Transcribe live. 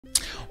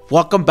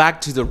Welcome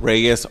back to the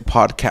Reyes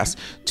podcast.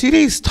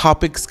 Today's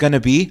topic's gonna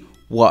be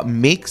what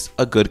makes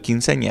a good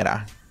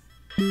quinceañera.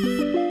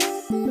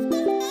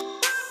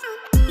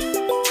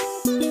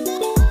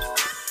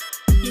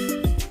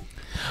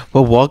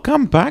 Well,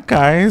 welcome back,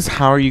 guys.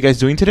 How are you guys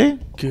doing today?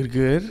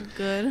 Good.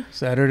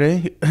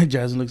 Saturday.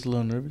 Jasmine looks a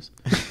little nervous.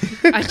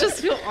 I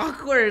just feel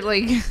awkward.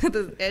 Like,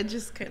 the edge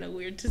is kind of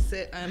weird to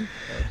sit on.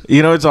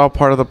 You know, it's all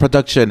part of the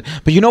production.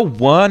 But you know,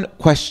 one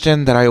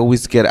question that I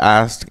always get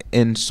asked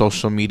in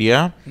social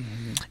media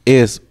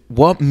is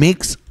what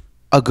makes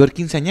a good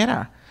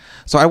quinceañera?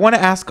 So I want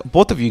to ask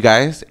both of you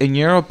guys, in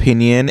your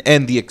opinion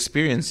and the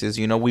experiences,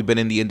 you know, we've been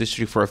in the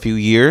industry for a few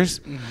years.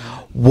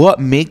 What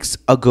makes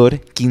a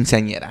good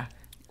quinceañera?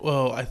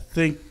 Well, I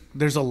think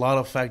there's a lot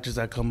of factors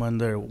that come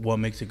under what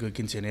makes a good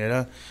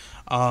quinceañera.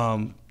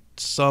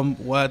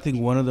 I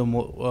think one of the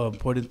more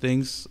important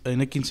things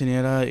in a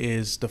quinceañera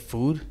is the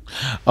food.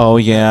 Oh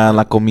yeah,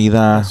 la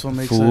comida, That's what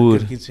makes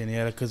food. a good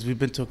quinceañera, because we've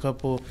been to a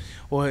couple,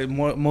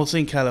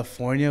 mostly in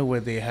California, where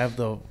they have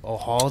the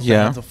halls that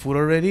have the food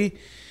already.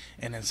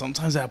 And then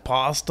sometimes that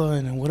pasta,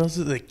 and then what else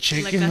is it? Like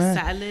chicken, like a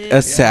salad.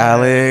 A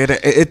salad.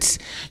 It's,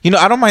 you know,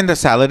 I don't mind the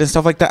salad and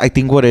stuff like that. I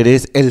think what it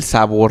is, el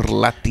sabor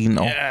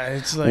latino. Yeah,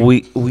 it's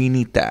like we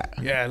need that.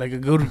 Yeah, like a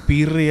good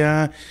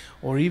birria,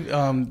 or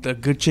even the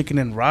good chicken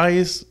and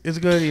rice is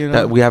good. You know,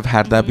 That we have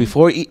had that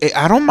before.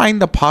 I don't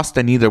mind the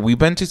pasta neither. We've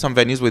been to some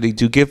venues where they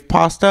do give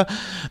pasta,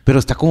 pero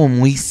está como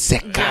muy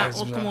seca.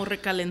 O como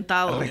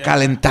recalentado.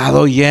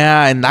 Recalentado,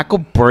 yeah, and that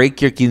could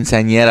break your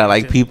quinceañera.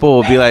 Like people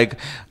will be like,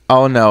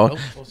 oh no.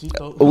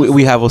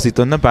 We have Osito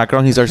in the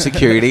background. He's our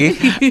security.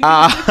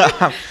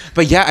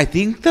 But yeah, I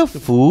think the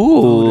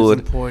food is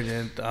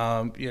important.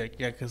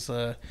 Because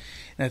and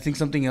I think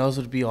something else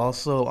would be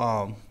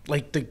also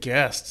like the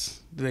guests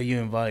that you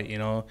invite. You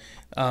know,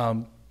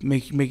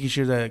 making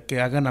sure that que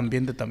hagan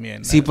ambiente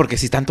también. Sí, porque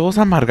si están todos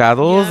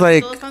amargados,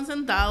 like todos están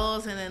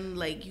sentados, and then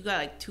like you got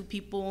like two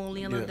people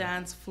only on the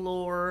dance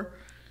floor.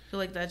 I feel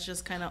like that's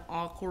just kind of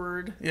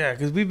awkward. Yeah,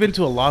 because we've been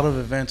to a lot of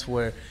events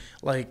where,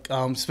 like,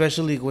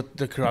 especially with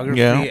the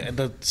choreography,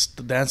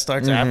 the dance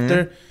starts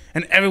after,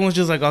 and everyone's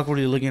just like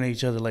awkwardly looking at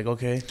each other, like,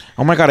 okay.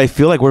 Oh my god, I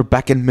feel like we're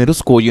back in middle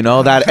school. You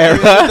know that era.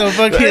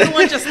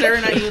 Everyone's just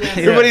staring at you.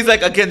 Everybody's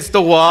like against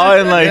the wall,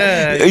 and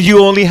like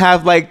you only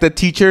have like the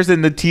teachers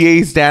and the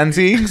TAs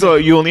dancing, so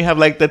you only have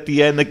like the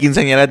tia and the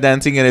quinceañera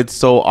dancing, and it's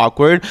so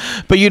awkward.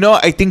 But you know,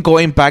 I think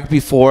going back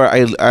before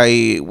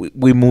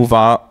we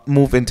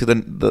move into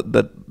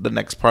the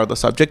next part of the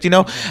subject, you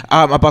know,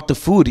 about the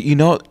food, you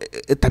know,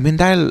 también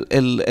da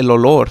el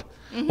olor.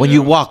 When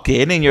you walk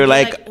in and you're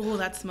like, oh,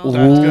 that smells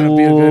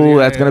ooh,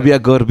 that's gonna be a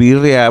good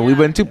birria. Yeah. We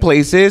went to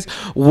places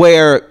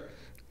where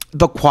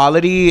the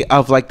quality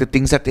of like the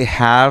things that they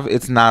have,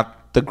 it's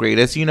not the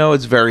greatest, you know,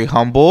 it's very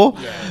humble.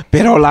 Yeah.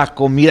 Pero la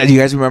comida, do you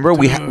guys remember?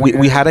 We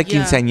had a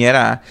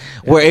quinceañera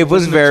where it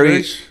was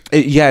very,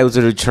 it was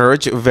at a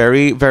church,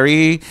 very,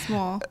 very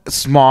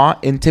small,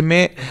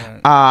 intimate,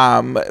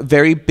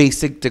 very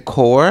basic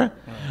decor.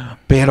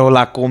 Pero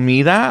la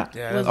comida,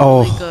 was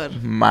really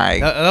good. My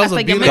that was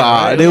a birria,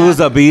 God, it was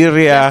a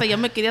birria. Hasta ya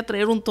me quería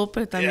traer un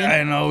tope también. Yeah,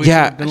 I know.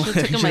 I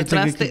should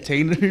take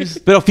Containers.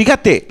 Pero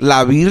fíjate,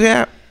 la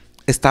birria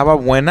estaba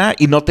buena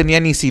y no tenía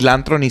ni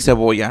cilantro ni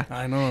cebolla.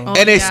 I know.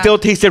 And it still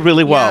tasted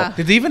really well.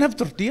 Did they even have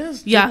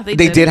tortillas? Yeah, they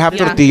did have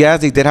tortillas.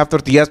 They did have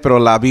tortillas, pero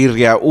la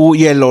birria,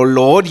 y el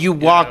olor, you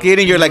walk in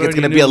and you're like, it's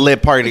going to be a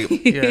lit party.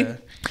 Yeah.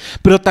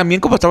 Pero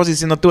también, como estabas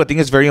diciendo tú, I think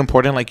it's very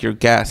important, like your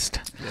guest.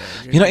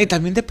 You know, y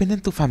también depende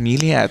de tu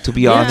familia, to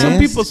be honest.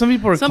 Some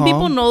people are Some calm.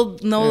 people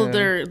know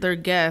their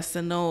guests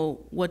and know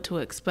what to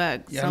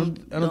expect. Yeah,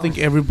 I don't think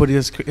everybody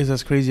is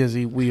as crazy as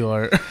we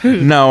are.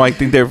 No, I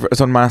think they're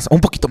un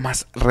poquito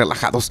más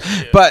relajados.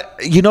 Yeah. But,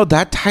 you know,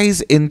 that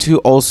ties into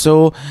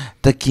also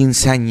the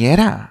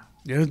quinceañera.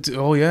 Yeah.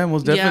 Oh, yeah,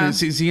 most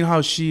definitely. Yeah. Seeing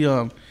how she...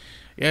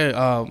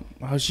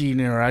 how she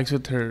interacts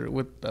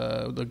with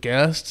the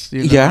guests.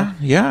 You know?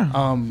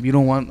 Yeah. You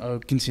don't want a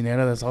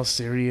quinceañera that's all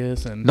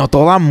serious and no,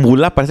 toda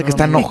mula, parece que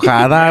está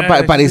enojada,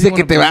 parece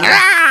que te va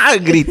a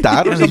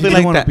gritar or something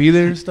like that. Be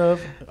there and stuff.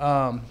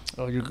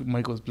 Your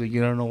mic was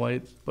blinking. I don't know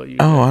why, but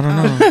I don't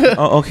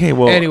know. Okay,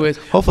 well. Anyways,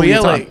 hopefully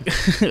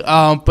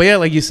but yeah,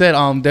 like you said,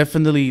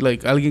 definitely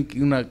like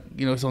alguien,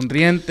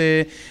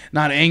 sonriente,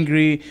 not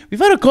angry. We've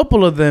had a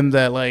couple of them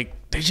that like.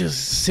 They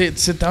just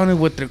sit down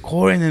with their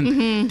core and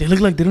then they look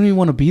like they don't even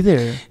want to be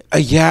there.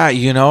 Yeah,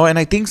 you know, and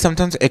I think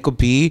sometimes it could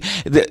be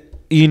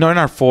you know, in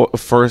our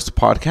first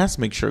podcast,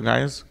 make sure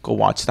guys go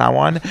watch that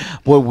one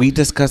where we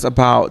discuss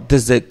about,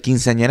 does the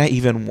quinceañera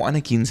even want a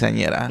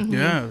quinceañera?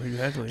 Yeah,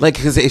 exactly. Like,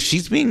 because if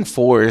she's being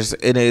forced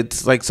and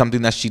it's like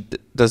something that she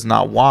does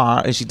not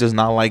want and she does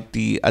not like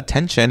the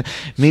attention,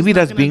 maybe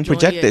that's being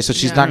projected, so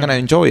she's not going to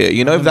enjoy it.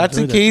 You know, if that's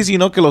the case, you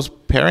know, que los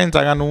parents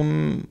hagan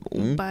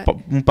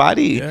un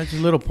party. Yeah, just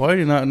a little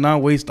party,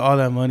 not waste all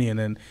that money. And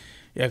then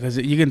yeah, because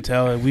you can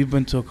tell we've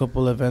been to a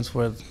couple events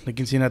where the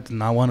quinceañera does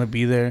not want to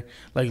be there.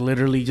 Like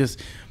literally just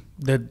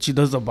that she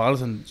does the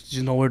bottles and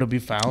she's nowhere to be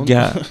found.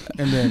 Yeah.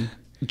 And then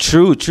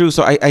True.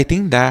 So I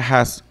think that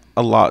has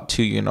a lot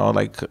to, you know,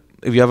 like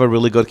if you have a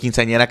really good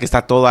quinceañera que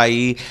está toda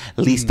ahí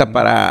lista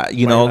para,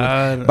 you know,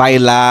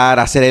 bailar,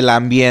 hacer el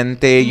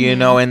ambiente, you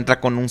know, entra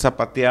con un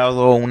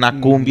zapateado, una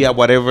cumbia,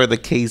 whatever the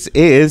case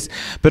is.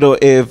 Pero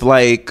if,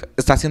 like,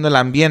 está haciendo el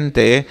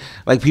ambiente,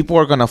 like, people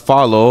are gonna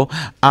follow.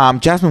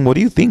 Jasmine, what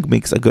do you think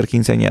makes a good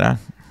quinceañera?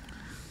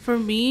 For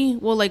me,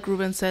 well, like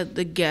Ruben said,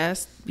 the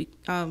guest,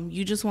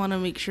 you just want to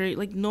make sure,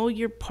 like, know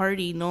your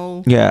party,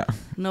 know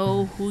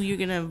who you're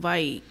gonna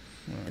invite.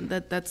 And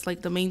that's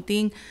like the main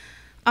thing.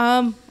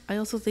 I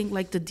also think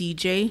like the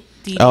DJ.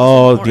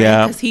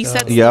 Because he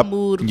sets the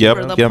mood for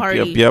the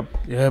party.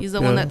 He's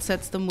the one that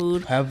sets the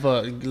mood. Have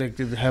like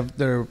they have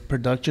their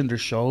production, their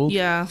show.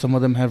 Yeah. Some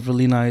of them have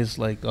really nice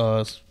like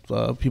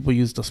people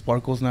use the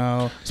sparkles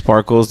now.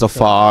 Sparkles, the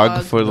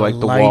fog for like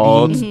the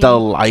walls, the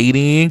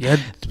lighting. Yeah,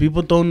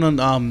 people don't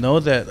know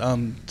that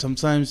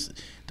sometimes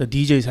the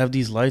DJs have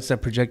these lights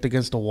that project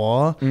against the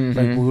wall.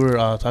 Like we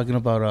were talking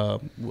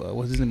about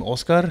what's his name,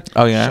 Oscar.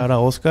 Oh yeah, shout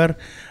out Oscar.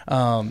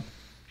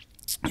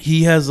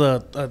 He has a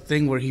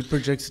thing where he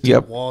projects to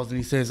the walls, and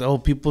he says, "Oh,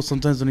 people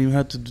sometimes don't even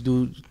have to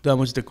do that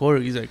much decor."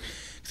 He's like,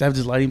 "Cause I have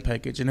this lighting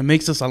package, and it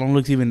makes the salon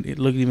look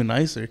even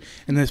nicer."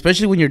 And then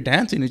especially when you're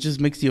dancing, it just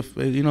makes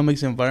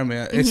makes the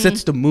environment. It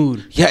sets the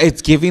mood. Yeah,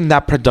 it's giving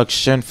that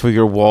production for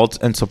your waltz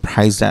and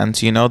surprise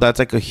dance. You know, that's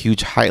like a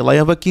huge highlight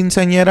of a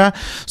quinceañera.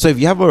 So if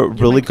you have a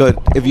really good,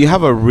 if you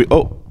have a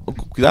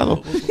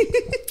cuidado.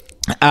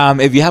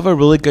 If you have a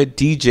really good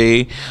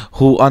DJ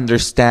who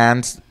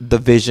understands the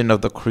vision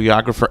of the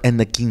choreographer and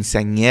the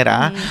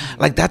quinceañera,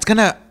 like that's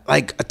gonna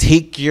like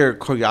take your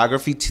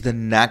choreography to the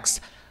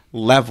next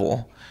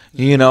level.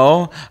 You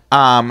know,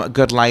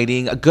 good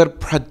lighting, a good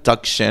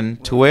production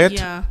to it.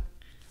 Yeah,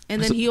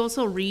 and then he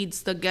also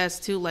reads the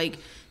guests too, like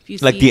if you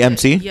like see the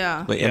MC.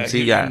 Yeah, like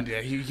MC.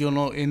 He'll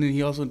know, and then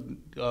he also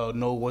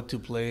know what to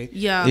play.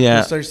 Yeah.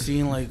 You start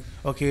seeing like,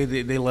 okay,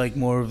 they like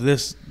more of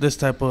this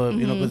type of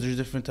because there's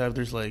different types.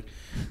 There's like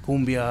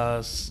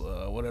cumbias,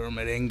 whatever,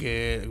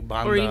 merengue,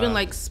 banda, or even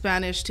like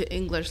Spanish to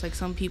English. Like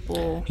some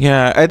people.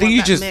 Yeah, I think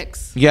you just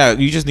mix.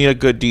 you just need a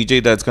good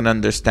DJ that's gonna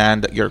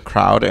understand your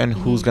crowd and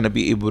who's gonna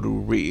be able to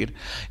read.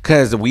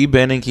 Because we've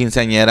been in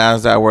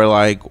quinceañeras that were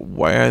like,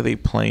 why are they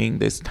playing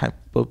this type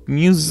of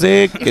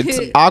music? It's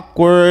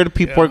awkward.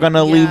 People are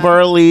gonna leave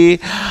early,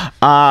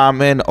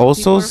 and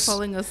also people are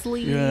falling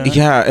asleep.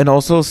 Yeah, and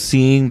also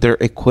seeing their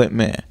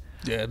equipment.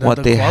 Yeah,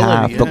 what they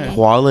have, the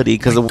quality.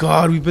 Because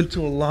God, we've been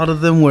to a lot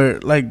of them where,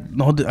 like,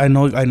 I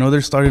know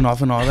they're starting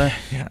off and all that,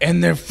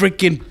 and they're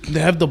freaking. They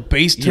have the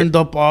bass turned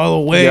up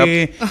all the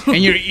way,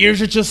 and your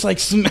ears are just like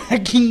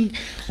smacking.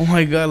 Oh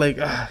my God, like.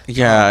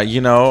 Yeah, you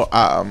know,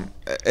 and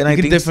I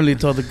can think definitely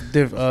tell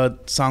the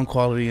sound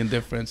quality and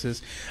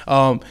differences.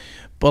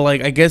 But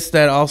like, I guess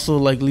that also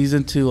like leads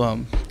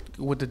into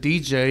with the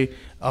DJ.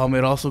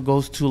 It also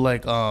goes to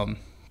like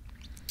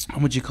how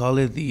would you call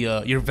it,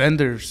 the your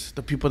vendors,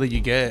 the people that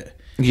you get.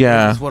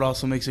 That's what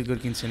also makes a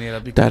good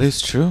quinceañera. Because that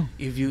is true.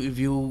 If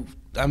you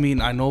I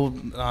mean, I know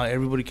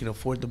everybody can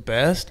afford the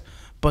best,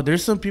 but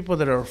there's some people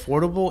that are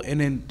affordable and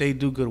then they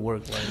do good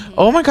work. Like,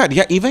 oh my God,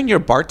 yeah, even your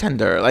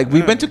bartender. Like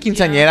we've been to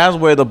quinceañeras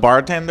where the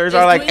bartenders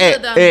are like,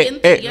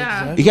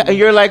 yeah, and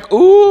you're like,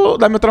 ooh,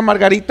 dame otra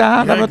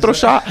margarita, dame otro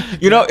shot.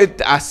 You know,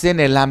 hacen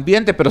el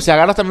ambiente, pero si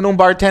agarras también un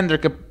bartender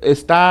que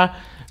está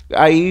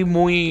ahí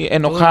muy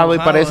enojado y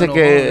parece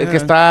que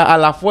está a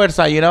la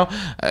fuerza, you know,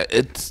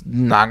 it's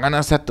not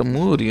gonna set the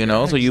mood, you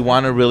know. So you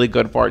want a really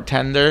good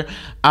bartender.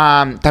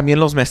 También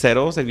los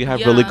meseros, if you have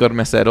really good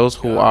meseros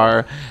who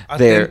are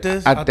there,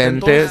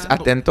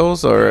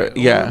 atentos, or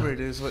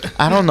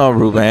I don't know,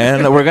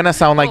 Ruben. We're gonna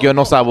sound like Yo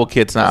No Sabo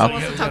kids now.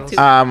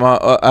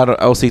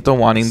 Osito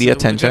wanting the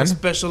attention.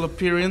 Special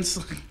appearance.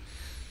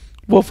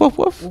 Woof, woof,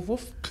 woof. Woof,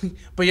 woof.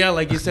 But yeah,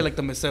 like you said, like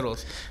the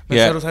meseros.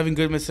 Meseros having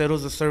good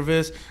meseros, the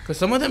service. Because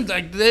some of them,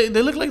 like, they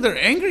look like they're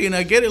angry, and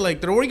I get it.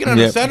 Like, they're working on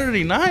a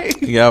Saturday night.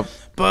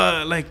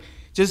 But, like,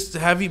 just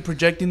having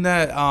projecting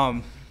that,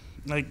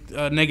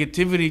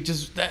 negativity,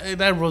 just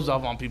that rubs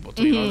off on people,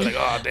 too. You know, they're like,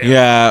 oh, damn.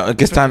 Yeah,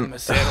 que están...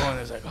 Mesero, and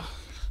it's like, oh.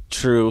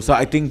 True. So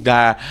I think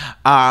that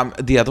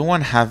the other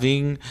one,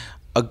 having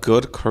a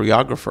good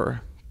choreographer.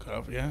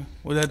 Yeah,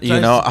 well,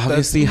 you know,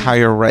 obviously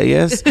hire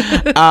Reyes.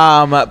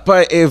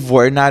 But if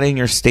we're not in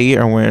your state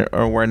or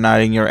we're not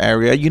in your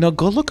area, you know,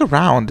 go look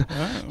around.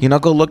 You know,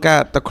 go look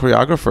at the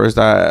choreographers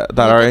that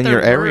are in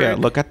your area.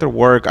 Look at their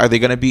work. Are they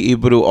going to be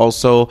able to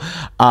also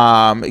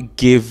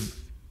give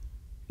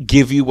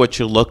you what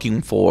you're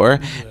looking for,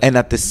 and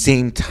at the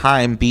same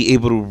time be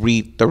able to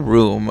read the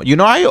room? You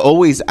know, I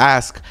always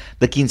ask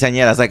the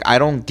quinceañeras, like, I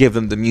don't give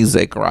them the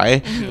music,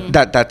 right?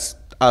 That's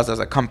us as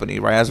a company,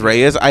 right? As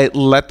Reyes, I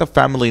let the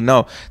family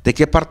know de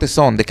qué parte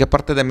son, de qué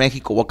parte de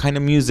Mexico, what kind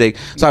of music.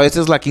 So a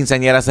veces la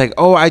quinceañera is like,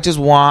 oh, I just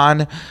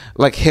want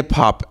like hip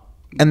hop,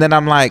 and then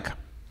I'm like,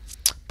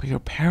 but your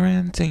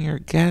parents and your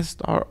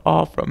guests are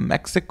all from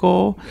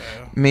Mexico.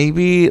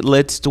 Maybe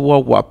let's do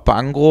a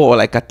huapango or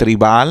like a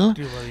tribal,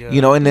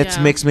 you know, and let's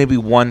mix maybe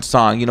one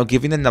song, you know,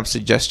 giving them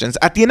suggestions.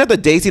 At the end of the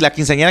day, si la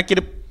quinceañera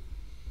quiere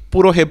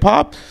puro hip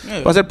hop,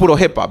 va a ser puro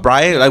hip hop,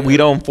 right? Like we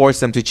don't force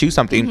them to choose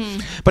something.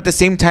 But at the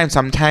same time,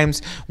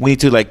 sometimes we need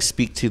to like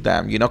speak to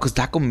them, you know, because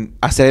da como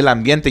hacer el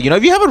ambiente. You know,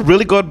 if you have a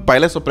really good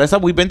baile sorpresa,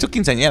 we've been to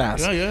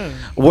quinceañeras,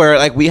 where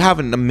like we have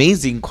an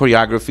amazing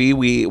choreography.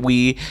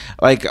 We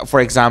like, for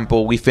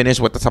example, we finish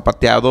with the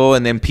zapateado,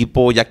 and then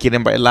people ya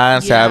quieren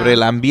bailar, se abre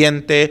el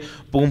ambiente.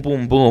 Boom,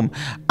 boom, boom.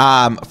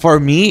 For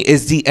me,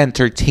 is the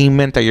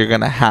entertainment that you're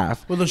gonna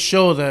have. Well, the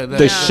show that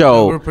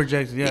we're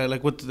projecting. Yeah,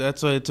 like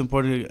that's why it's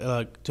important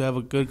to have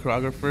a good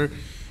choreographer.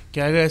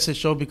 Que haga ese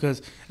show,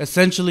 because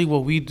essentially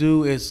what we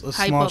do is a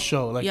small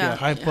show. Like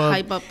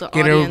hype up the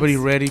get audience. Everybody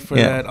ready for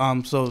that.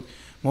 So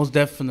most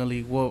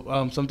definitely,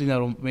 something that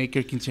will make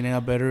your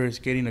quinceañera better is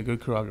getting a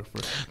good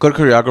choreographer. Good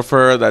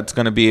choreographer that's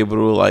gonna be able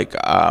to like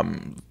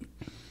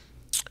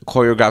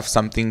choreograph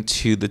something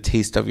to the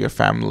taste of your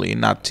family,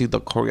 not to the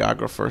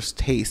choreographer's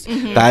taste.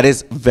 That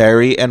is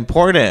very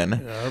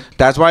important.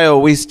 That's why I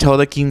always tell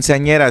the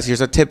quinceañeras,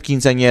 here's a tip,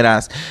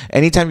 quinceañeras,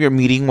 anytime you're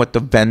meeting with the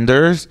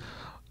vendors,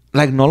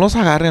 like no los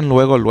agarren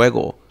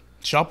luego.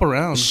 Shop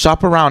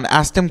around,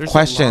 ask them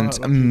questions,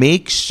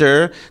 make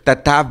sure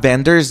that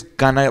vendor's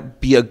gonna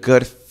be a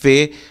good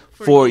fit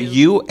for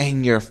you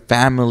and your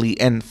family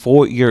and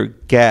for your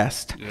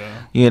guest.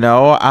 You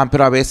know,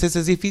 pero a veces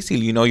es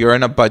difícil, you know, you're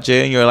in a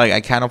budget and you're like, I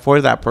can't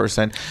afford that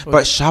person.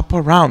 But shop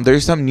around.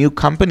 There's some new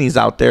companies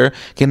out there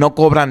que no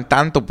cobran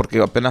tanto porque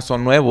apenas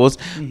son nuevos,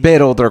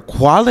 pero their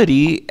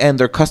quality and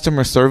their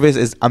customer service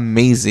is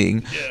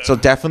amazing. So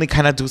definitely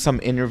kind of do some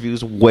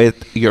interviews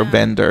with your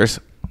vendors.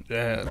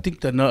 I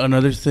think that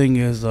another thing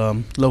is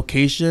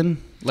location.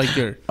 Like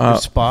your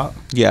spot.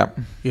 Yeah.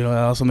 You know,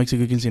 that also makes a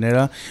good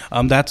quinceañera.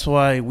 That's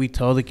why we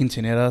tell the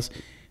quinceañeras,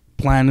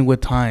 plan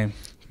with time.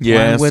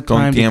 Yes,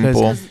 con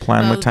tiempo.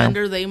 Plan with time.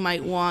 The vendor they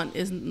might want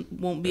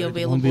won't be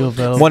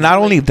available. Well, not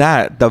only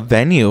that, the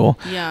venue.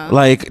 Yeah.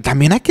 Like,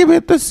 también hay que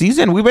ver the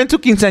season. We went to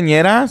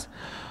quinceañeras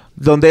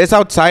donde es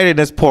outside and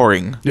it's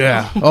pouring.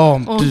 Yeah.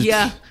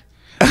 Yeah.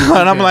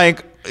 And I'm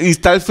like, y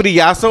está el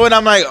frillazo, and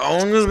I'm like,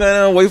 I'm just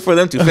gonna wait for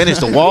them to finish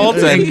the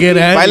waltz and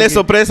baile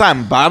sorpresa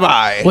and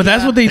bye. Well,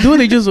 that's what they do.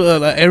 They just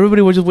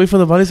everybody will just wait for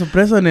the baile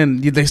sorpresa, and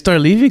then they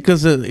start leaving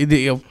because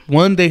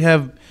they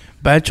have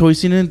bad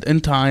choicing in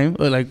time,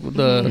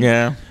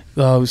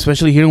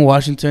 especially here in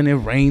Washington, it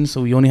rains,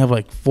 so we only have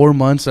like 4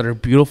 months that are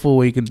beautiful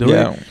where you can do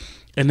it,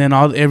 and then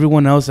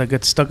everyone else that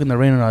gets stuck in the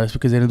rain and all this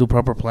because they didn't do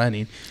proper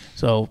planning.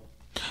 So.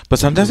 But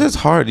sometimes it's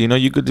hard, you know.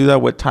 You could do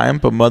that with time,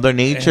 but Mother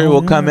Nature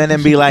will come in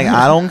and be like,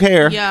 "I don't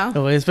care.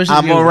 Especially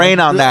I'm gonna rain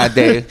on that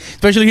day."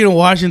 Especially here in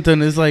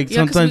Washington, it's like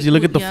sometimes you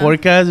look at the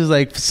forecast, it's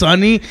like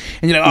sunny,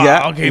 and you're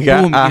like, "Oh, okay,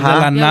 boom." We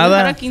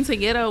had a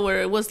quinceañera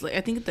where it was, like, I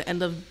think at the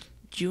end of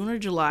June or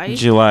July.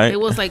 It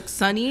was like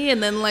sunny,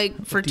 and then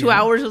like for 2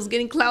 hours it was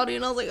getting cloudy,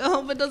 and I was like,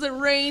 oh, but it doesn't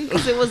rain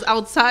because it was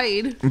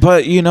outside.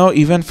 But you know,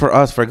 even for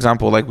us, for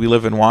example, like we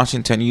live in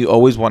Washington, you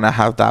always want to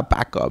have that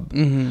backup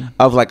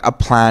of like a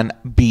plan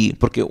B,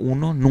 porque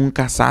uno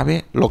nunca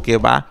sabe lo que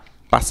va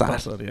a pasar.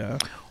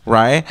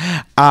 Right?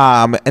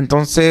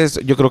 Entonces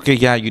yo creo que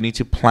you need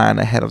to plan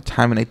ahead of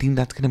time, and I think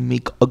that's gonna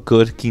make a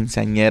good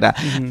quinceañera.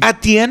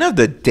 At the end of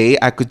the day,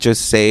 I could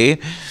just say,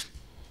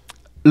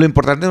 lo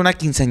importante de una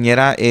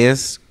quinceañera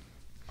is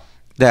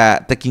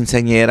that the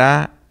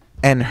quinceañera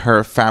and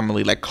her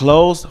family, like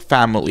close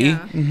family,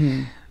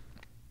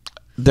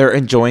 they're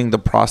enjoying the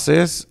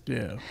process,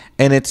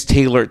 and it's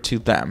tailored to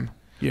them.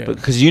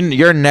 Because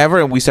you're never,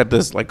 and we said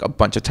this like a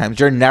bunch of times,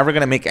 you're never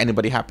gonna make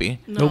anybody happy.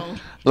 Nope.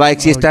 Like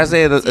si estás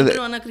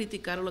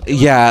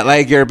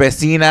like your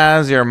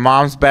vecinas, your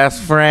mom's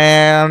best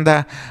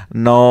friend.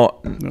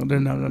 No,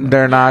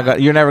 they're not gonna,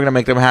 you're never gonna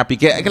make them happy.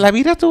 Que la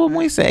vida estuvo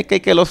muy seca y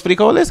que los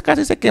frijoles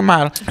casi se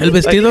quemaron. El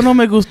vestido no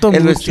me gustó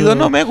mucho. El vestido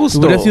no me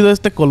gustó. Hubiera sido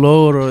este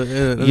color.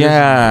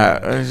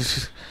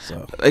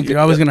 So, you're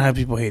always gonna have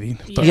people hating.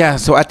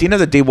 So at the end of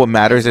the day, what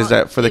matters is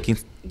that for the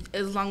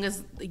as long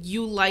as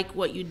you like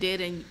what you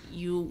did and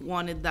you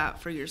wanted that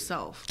for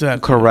yourself.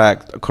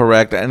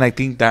 Correct. And I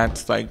think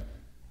that's like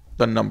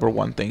the number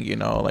one thing, you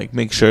know, like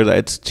make sure that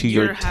it's to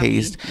your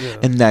taste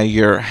and that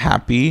you're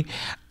happy,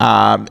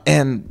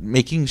 and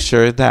making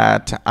sure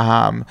that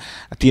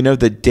at the end of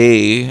the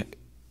day,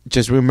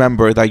 just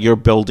remember that you're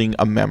building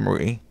a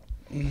memory.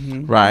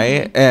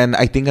 Right? And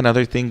I think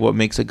another thing what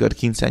makes a good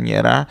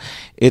quinceañera,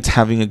 it's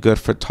having a good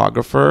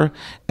photographer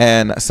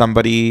and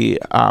somebody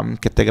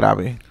que te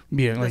grabe.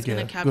 That's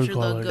gonna capture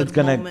the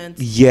good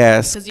moments.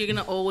 Yes. Because you're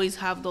gonna always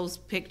have those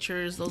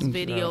pictures, those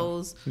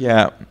videos.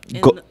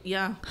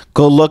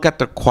 Go look at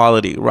the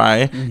quality,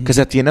 right? Because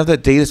at the end of the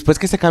day, después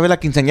que se acabe la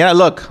quinceañera,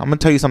 look, I'm gonna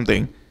tell you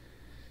something.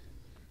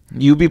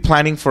 You be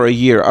planning for a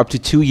year, up to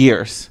 2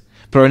 years.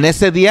 Pero en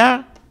ese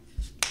día,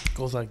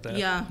 goes like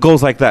that.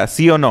 Goes like that.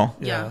 ¿Sí o no?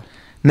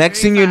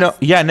 Next thing you know,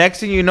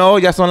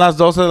 ya son las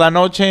 12 de la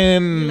noche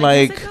and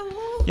like,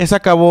 ya se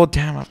acabó.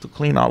 Damn, I have to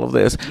clean all of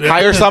this.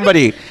 Hire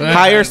somebody,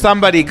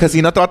 because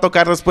si no te va a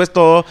tocar después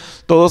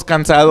todos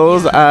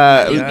cansados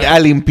a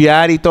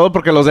limpiar y todo,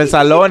 porque los del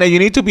salón, and you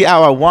need to be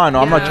out at 1, or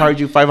I'm gonna charge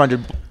you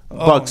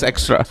 $500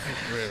 extra.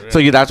 So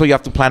that's what you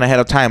have to plan ahead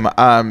of time.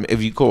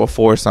 If you go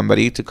afford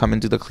somebody to come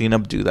and do the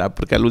cleanup, do that.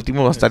 Porque al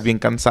último va a estar bien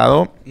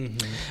cansado.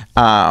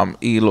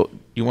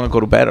 You want to go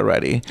to bed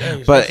already.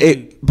 Yeah,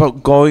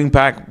 but going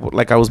back,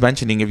 like I was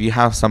mentioning, if you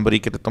have somebody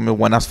que te tome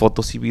buenas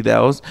fotos y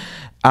videos,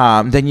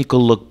 then you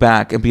could look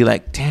back and be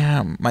like,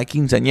 damn, my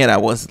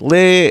quinceañera was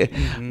lit.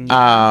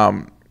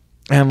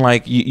 And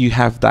like you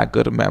have that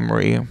good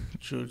memory.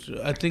 True.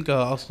 I think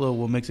also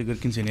what makes a good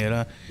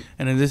quinceañera,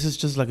 and then this is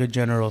just like a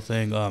general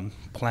thing,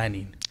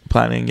 planning,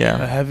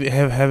 yeah.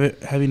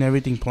 Having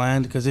everything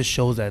planned, because it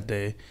shows that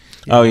day.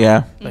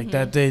 Yeah. Like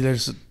that day,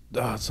 there's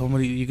so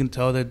many, you can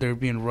tell that they're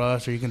being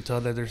rushed, or you can tell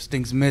that there's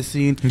things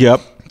missing.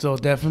 Yep. So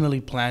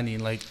definitely planning,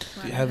 like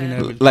having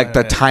everything, like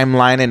the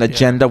timeline and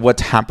agenda,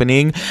 what's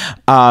happening.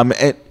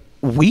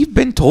 We've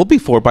been told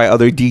before by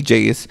other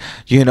DJs,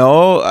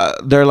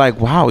 they're like,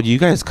 wow, you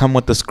guys come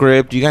with the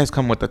script, you guys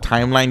come with the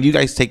timeline, you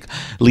guys take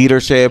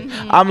leadership.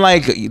 I'm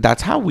like,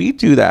 that's how we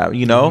do that,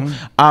 and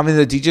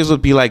the DJs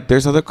would be like,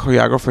 there's other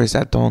choreographers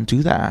that don't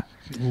do that.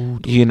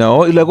 Y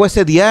luego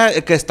ese día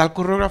que está el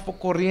coreógrafo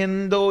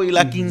corriendo y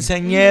la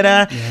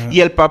quinceañera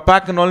y el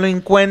papá que no lo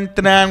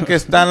encuentran, que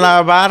está en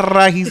la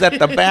barra, he's at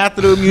the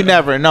bathroom, you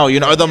never know,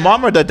 or the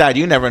mom or the dad,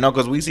 you never know,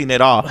 because we've seen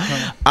it all.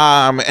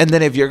 And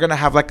then if you're gonna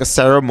have like a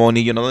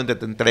ceremony, donde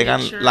te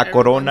entregan la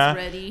corona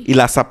y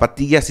las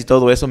zapatillas y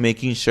todo eso,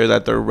 making sure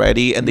that they're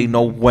ready and they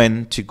know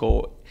when to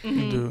go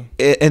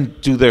and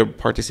do their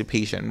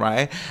participation,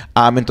 right?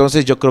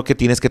 Entonces yo creo que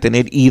tienes que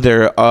tener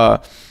either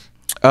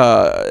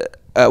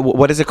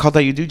what is it called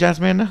that you do,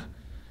 Jasmine?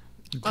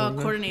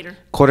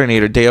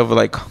 Coordinator. Day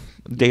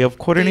of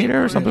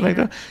coordinator or something like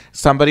that.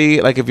 Somebody,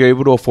 like, if you're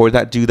able to afford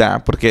that, do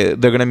that. Porque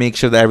they're going to make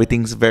sure that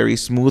everything's very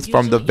smooth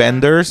from the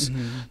vendors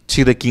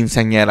to the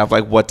quinceañera of,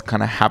 like, what's going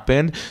to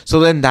happen. So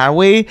then that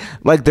way,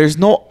 like, there's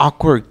no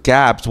awkward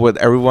gaps where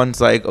everyone's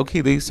like,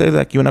 okay, they said,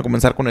 like, you want to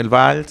comenzar con el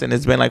vals and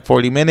it's been, like,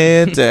 40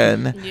 minutes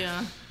and...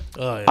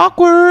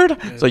 awkward.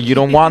 So you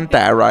don't want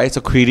that, right?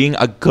 So creating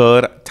a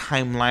good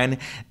timeline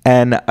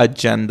and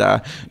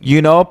agenda,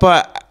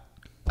 but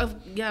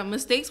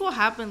mistakes will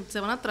happen. Se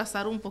van a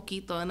atrasar un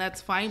poquito, and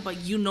that's fine, but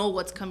you know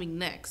what's coming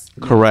next.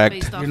 Correct.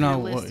 Based off your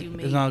list you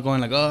made. It's not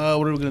going like, oh,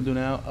 what are we gonna do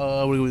now?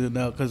 Oh, what are we gonna do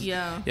now? Because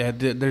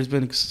there's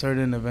been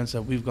certain events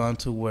that we've gone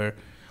to where,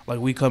 like,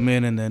 we come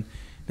in and then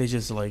they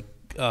just like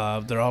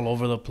they're all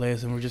over the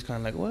place, and we're just kind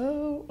of like,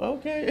 well,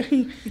 okay,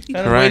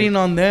 kind of waiting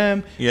on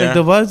them. Like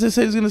the vibes, they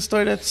say it's gonna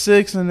start at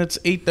 6 and it's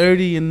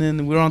 8:30, and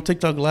then we're on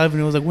TikTok live,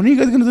 and it was like, when are you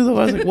guys gonna do the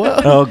vibes? Like,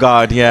 what? Oh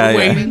God,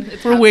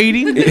 we're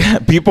waiting.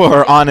 People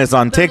are honest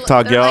on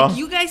TikTok, y'all. Like,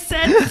 you guys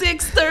said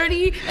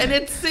 6:30, and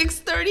it's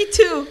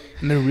 6:32.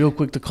 And they're real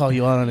quick to call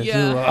you on it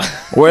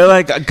too. We're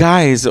like,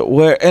 guys,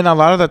 and a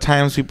lot of the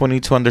times people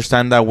need to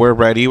understand that we're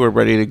ready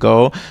to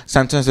go.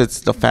 Sometimes it's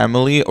the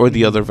family or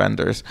the other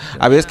vendors.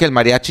 A veces que el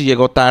mariachi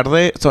llegó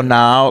tarde, so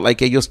now,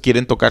 like, ellos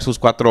quieren tocar sus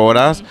 4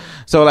 horas.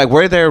 So, like,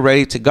 we're there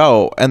ready to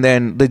go, and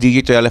then the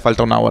DJ todavía le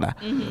falta una hora.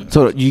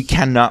 So you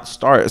cannot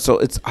start. So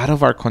it's out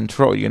of our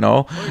control,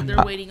 Or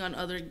they're waiting on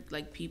other,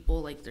 like,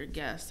 people, like their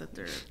guests that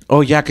they're...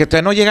 Oh, yeah, que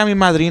te no llega mi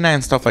madrina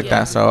and stuff like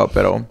that. So,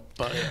 pero...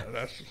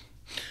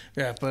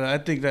 Yeah, but I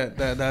think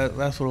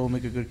that's what will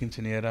make a good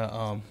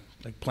quinceañera.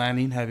 Like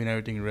planning, having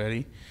everything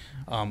ready.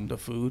 The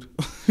food.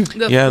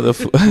 The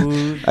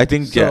food. I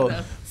think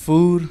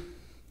food,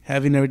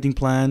 having everything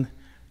planned,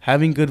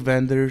 having good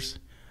vendors,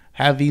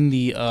 having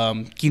the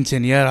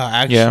quinceañera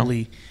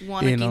actually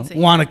want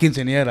a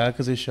quinceañera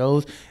because it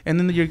shows, and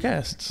then your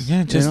guests.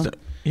 Yeah, just.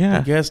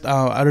 I guess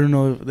I don't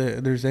know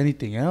if there's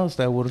anything else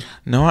that would...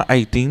 No,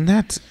 I think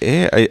that's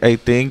it. I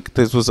think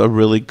this was a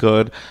really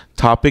good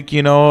topic,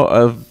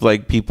 of,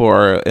 like, people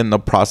are in the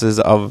process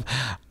of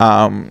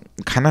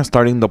kind of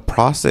starting the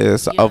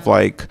process of,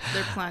 like...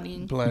 They're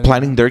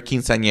planning their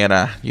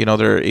quinceañera.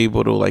 They're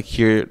able to, like,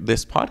 hear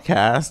this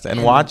podcast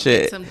and watch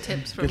it.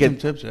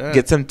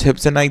 Get some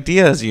tips and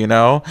ideas,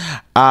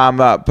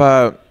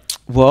 But,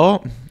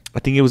 well... I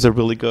think it was a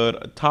really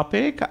good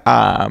topic.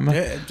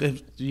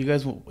 If you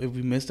guys, if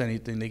we missed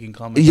anything, they can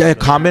comment. Yeah,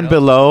 comment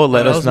below.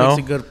 Let us know. Makes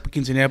a good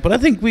quinceañera. But I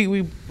think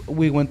we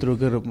went through a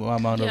good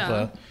amount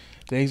of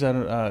things.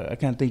 I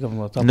can't think of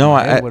them off the top of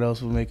my head. What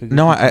else would make a good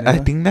quinceañera? I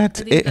think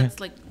that's it. That's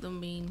like the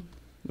main...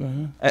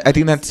 I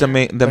think that's the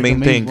main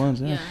thing.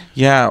 Ones,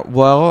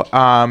 well,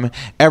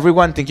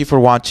 everyone, thank you for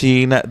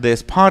watching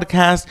this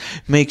podcast.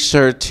 Make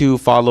sure to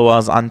follow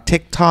us on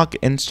TikTok,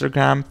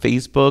 Instagram,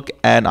 Facebook,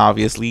 and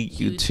obviously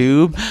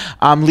YouTube.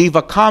 Leave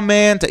a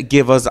comment,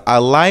 give us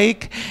a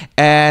like,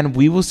 and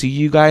we will see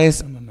you guys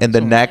in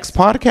the next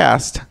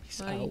podcast.